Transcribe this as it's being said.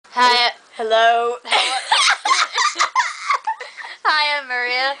Hi. Hello. Hi, I'm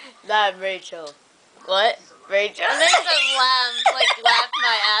Maria. I'm Rachaell. What? Rachaell. I made some laugh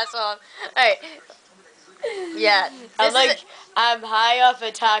my ass off. Alright. Yeah. I'm high off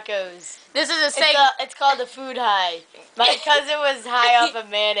of tacos. This is a segment. It's called a food high. My cousin was high off of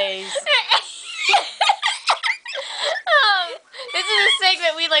mayonnaise. This is a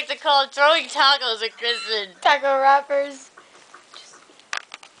segment we like to call throwing tacos at Kristen. Taco wrappers.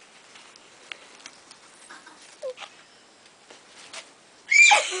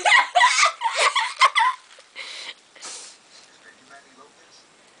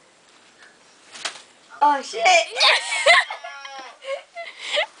 Oh shit!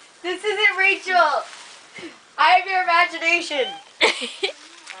 This isn't Rachaell. I have your imagination. Let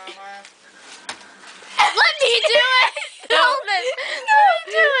me do it. Hold this. Let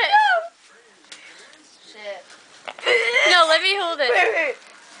me do it. Shit. No, let me hold it. Wait.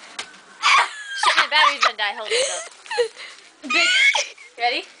 Shit, my battery's gonna die. Hold this up. Bitch.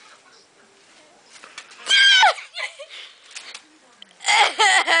 Ready?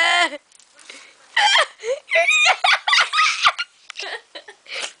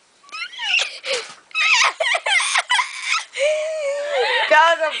 That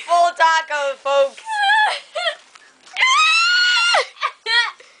was a full taco, folks.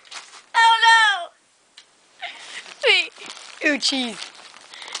 Oh no! Ooh, cheese.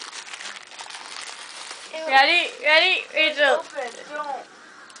 Ready? Ready? Rachaell. Open. Don't.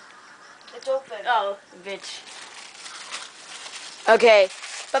 It's open. Oh, bitch. Okay.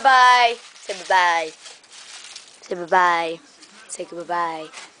 Bye-bye. Say bye-bye. Say bye-bye. Say bye-bye.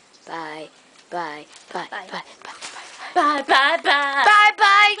 Bye. Bye. Bye. Bye. Bye. Bye, bye, bye. Bye.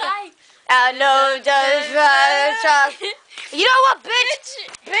 Bye. Bye. I know just You know what, bitch?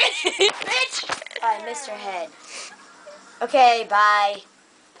 Bitch. I missed her head. Okay, bye.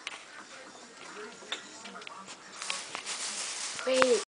 Wait.